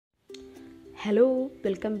Hello,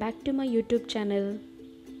 welcome back to my YouTube channel.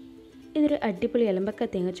 ഇതൊരു അടിപൊളി എലമ്പക്ക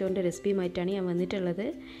തേങ്ങച്ചോറിൻ്റെ റെസിപ്പിയുമായിട്ടാണ് ഞാൻ വന്നിട്ടുള്ളത്.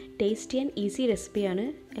 ടേസ്റ്റി ആൻഡ് ഈസി റെസിപ്പിയാണ്,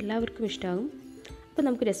 എല്ലാവർക്കും ഇഷ്ടമാകും. അപ്പോൾ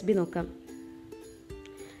നമുക്ക് റെസിപ്പി നോക്കാം.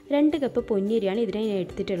 2 കപ്പ് പൊന്നിയരിയാണ് ഇതിനായി ഞാൻ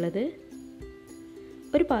എടുത്തിട്ടുള്ളത്.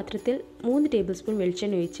 ഒരു പാത്രത്തിൽ 3 ടേബിൾ സ്പൂൺ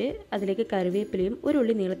വെളിച്ചെണ്ണ ഒഴിച്ച് അതിലേക്ക് കറിവേപ്പിലയും ഒരു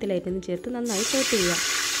ഉള്ളി നീളത്തിലരിഞ്ഞതും ചേർത്ത് നന്നായി സോട്ട് ചെയ്യുക.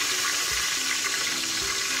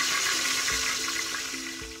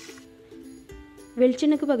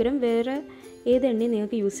 വെളിച്ചെണ്ണയ്ക്ക് പകരം വേറെ ഏത് എണ്ണയും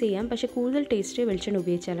നിങ്ങൾക്ക് യൂസ് ചെയ്യാം, പക്ഷേ കൂടുതൽ ടേസ്റ്റ് വെളിച്ചെണ്ണ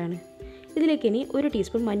ഉപയോഗിച്ചാലാണ്. ഇതിലേക്ക് ഇനി 1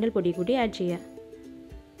 ടീസ്പൂൺ മഞ്ഞൾപ്പൊടി കൂടി ആഡ് ചെയ്യാം.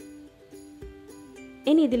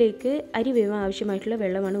 ഇനി ഇതിലേക്ക് അരി വേവാൻ ആവശ്യമായിട്ടുള്ള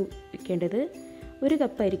വെള്ളമാണ് ഒഴിക്കേണ്ടത്. 1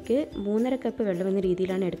 കപ്പ് അരിക്ക് 3.5 കപ്പ് വെള്ളം എന്ന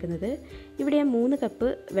രീതിയിലാണ് എടുക്കുന്നത്. ഇവിടെ ഞാൻ 3 കപ്പ്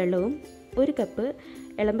വെള്ളവും 1 കപ്പ്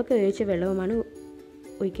എളമ്പക്ക വേവിച്ച വെള്ളവുമാണ്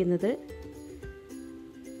ഒഴിക്കുന്നത്.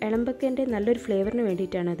 എളമ്പക്കേൻ്റെ നല്ലൊരു ഫ്ലേവറിന്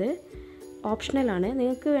വേണ്ടിയിട്ടാണത്, ഓപ്ഷണലാണ്.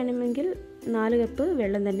 നിങ്ങൾക്ക് വേണമെങ്കിൽ 4 കപ്പ്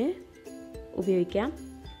വെള്ളം തന്നെ ഉപയോഗിക്കാം.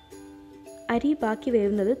 അരി ബാക്കി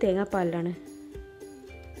വേവുന്നത് തേങ്ങാപ്പാലിലാണ്.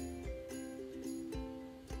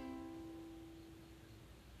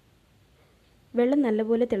 വെള്ളം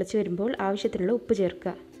നല്ലപോലെ തിളച്ച് വരുമ്പോൾ ആവശ്യത്തിനുള്ള ഉപ്പ്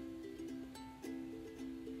ചേർക്കുക.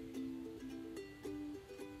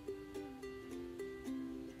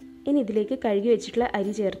 ഇനി ഇതിലേക്ക് കഴുകി വെച്ചിട്ടുള്ള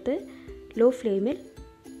അരി ചേർത്ത് ലോ ഫ്ലെയിമിൽ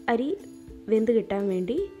അരി വെന്ത് കിട്ടാൻ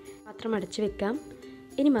വേണ്ടി പാത്രം അടച്ചു വെക്കാം.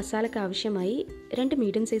 ഇനി മസാലയ്ക്ക് ആവശ്യമായി 2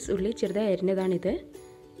 മീഡിയം സൈസ് ഉള്ളി ചെറുതായി അരിഞ്ഞതാണിത്.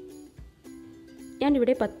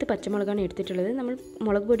 ഞാനിവിടെ 10 പച്ചമുളകാണ് എടുത്തിട്ടുള്ളത്. നമ്മൾ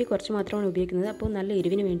മുളക് പൊടി കുറച്ച് മാത്രമാണ് ഉപയോഗിക്കുന്നത്, അപ്പോൾ നല്ല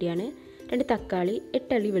എരിവിന് വേണ്ടിയാണ്. 2 തക്കാളി,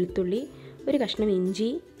 8 അല്ലി വെളുത്തുള്ളി, 1 കഷ്ണം ഇഞ്ചി,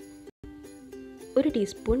 1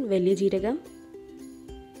 ടീസ്പൂൺ വലിയ ജീരകം,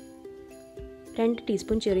 2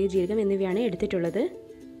 ടീസ്പൂൺ ചെറിയ ജീരകം എന്നിവയാണ് എടുത്തിട്ടുള്ളത്.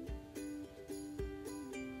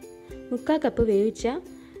 3/4 കപ്പ് വേവിച്ച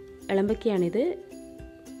എളമ്പക്കയാണിത്.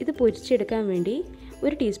 ഇത് പൊരിച്ചെടുക്കാൻ വേണ്ടി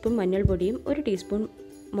 1 ടീസ്പൂൺ മഞ്ഞൾപ്പൊടിയും 1 ടീസ്പൂൺ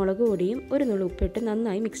മുളക് പൊടിയും 1 നുള്ളു ഉപ്പിട്ട്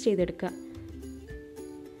നന്നായി മിക്സ് ചെയ്തെടുക്കുക.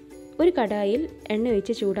 ഒരു കടായിൽ എണ്ണ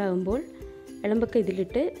ഒഴിച്ച് ചൂടാകുമ്പോൾ എളമ്പക്ക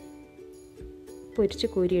ഇതിലിട്ട് പൊരിച്ച്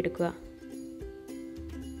കോരിയെടുക്കുക.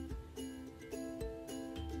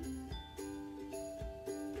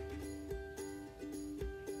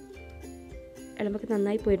 എളമ്പക്ക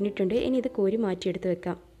നന്നായി പൊരിഞ്ഞിട്ടുണ്ട്. ഇനി ഇത് കോരി മാറ്റിയെടുത്ത്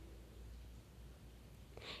വെക്കാം.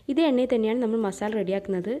 ഇതേ എണ്ണയിൽ തന്നെയാണ് നമ്മൾ മസാല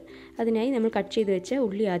റെഡിയാക്കുന്നത്. അതിനായി നമ്മൾ കട്ട് ചെയ്ത് വെച്ച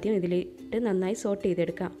ഉള്ളി ആദ്യം ഇതിലിട്ട് നന്നായി സോട്ട്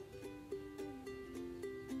ചെയ്തെടുക്കാം.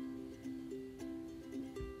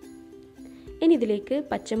 ഇനി ഇതിലേക്ക്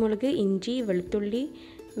പച്ചമുളക്, ഇഞ്ചി, വെളുത്തുള്ളി,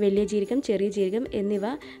 വലിയ ജീരകം, ചെറിയ ജീരകം എന്നിവ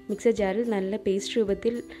മിക്സർ ജാറിൽ നല്ല പേസ്റ്റ്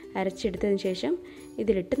രൂപത്തിൽ അരച്ചെടുത്തതിന് ശേഷം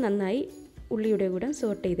ഇതിലിട്ട് നന്നായി ഉള്ളിയുടെ കൂടെ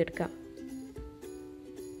സോട്ട് ചെയ്തെടുക്കാം.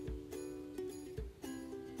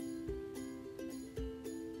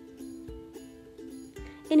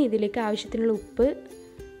 ഇനി ഇതിലേക്ക് ആവശ്യത്തിനുള്ള ഉപ്പ്,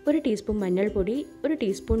 1 ടീസ്പൂൺ മഞ്ഞൾപ്പൊടി, 1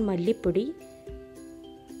 ടീസ്പൂൺ മല്ലിപ്പൊടി,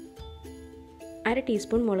 1/2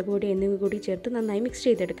 ടീസ്പൂൺ മുളക് പൊടി എന്നിവ കൂടി ചേർത്ത് നന്നായി മിക്സ്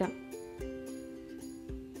ചെയ്തെടുക്കാം.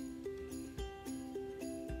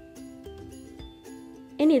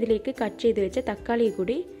 ഇനി ഇതിലേക്ക് കട്ട് ചെയ്ത് വെച്ച തക്കാളി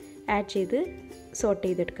കൂടി ആഡ് ചെയ്ത് സോട്ട്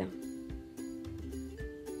ചെയ്തെടുക്കാം.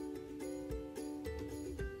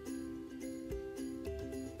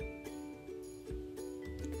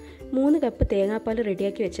 മൂന്ന് കപ്പ് തേങ്ങാപ്പാൽ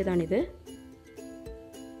റെഡിയാക്കി വെച്ചതാണിത്.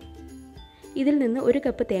 ഇതിൽ നിന്ന് 1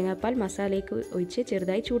 കപ്പ് തേങ്ങാപ്പാൽ മസാലയ്ക്ക് ഒഴിച്ച്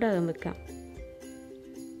ചെറുതായി ചൂടാകാൻ വെക്കാം.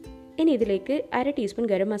 ഇനി ഇതിലേക്ക് 1/2 ടീസ്പൂൺ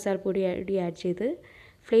ഗരം മസാല പൊടി ആഡ് ചെയ്ത്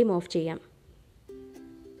ഫ്ലെയിം ഓഫ് ചെയ്യാം.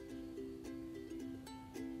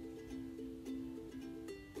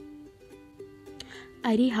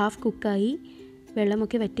 അരി ഹാഫ് കുക്കായി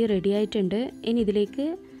വെള്ളമൊക്കെ വറ്റി റെഡിയായിട്ടുണ്ട്. ഇനി ഇതിലേക്ക്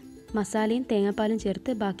മസാലയും തേങ്ങാപ്പാലും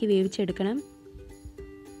ചേർത്ത് ബാക്കി വേവിച്ചെടുക്കണം.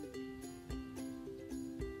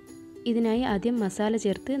 ഇതിനായി ആദ്യം മസാല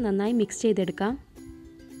ചേർത്ത് നന്നായി മിക്സ് ചെയ്തെടുക്കാം.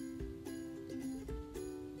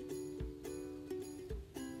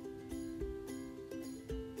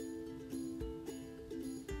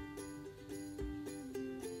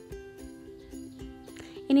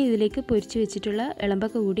 ഇനി ഇതിലേക്ക് പൊരിച്ച് വെച്ചിട്ടുള്ള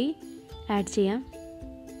എളമ്പക്ക കൂടി ആഡ് ചെയ്യാം.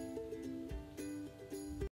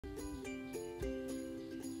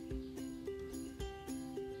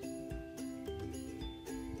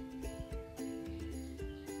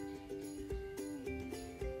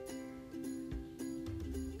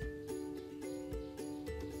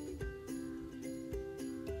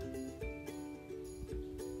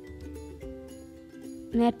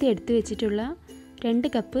 നേരത്തെ എടുത്തു വെച്ചിട്ടുള്ള 2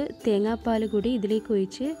 കപ്പ് തേങ്ങാപ്പാൽ കൂടി ഇതിലേക്ക്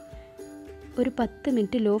ഒഴിച്ച് ഒരു 10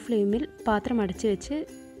 മിനിറ്റ് ലോ ഫ്ലെയിമിൽ പാത്രം അടച്ച് വെച്ച്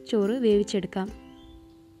ചോറ് വേവിച്ചെടുക്കാം.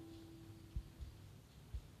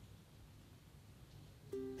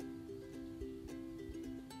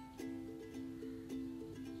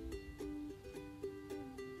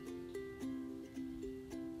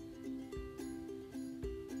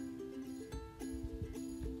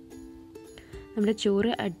 നമ്മുടെ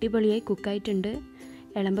ചോറ് അടിപൊളിയായി കുക്കായിട്ടുണ്ട്.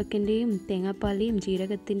 എളമ്പക്കൻ്റെയും തേങ്ങാപ്പാലിൻ്റെയും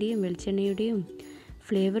ജീരകത്തിൻ്റെയും വെളിച്ചെണ്ണയുടെയും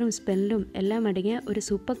ഫ്ലേവറും സ്മെല്ലും എല്ലാം അടങ്ങിയ ഒരു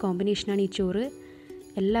സൂപ്പർ കോമ്പിനേഷനാണ് ഈ ചോറ്.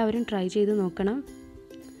 എല്ലാവരും ട്രൈ ചെയ്ത് നോക്കണം.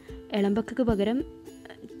 എളമ്പക്കയ്ക്ക് പകരം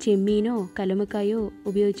ചെമ്മീനോ കല്ലുമ്മക്കായോ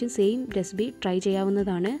ഉപയോഗിച്ച് സെയിം റെസിപ്പി ട്രൈ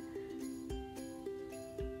ചെയ്യാവുന്നതാണ്.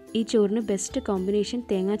 ഈ ചോറിന് ബെസ്റ്റ് കോമ്പിനേഷൻ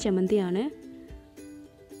തേങ്ങാ ചമ്മന്തിയാണ്.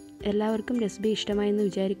 എല്ലാവർക്കും റെസിപ്പി ഇഷ്ടമായെന്ന്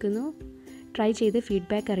വിചാരിക്കുന്നു. ട്രൈ ചെയ്ത്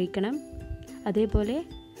ഫീഡ്ബാക്ക് അറിയിക്കണം. അതേപോലെ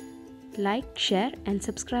like, share and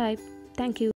subscribe. Thank you.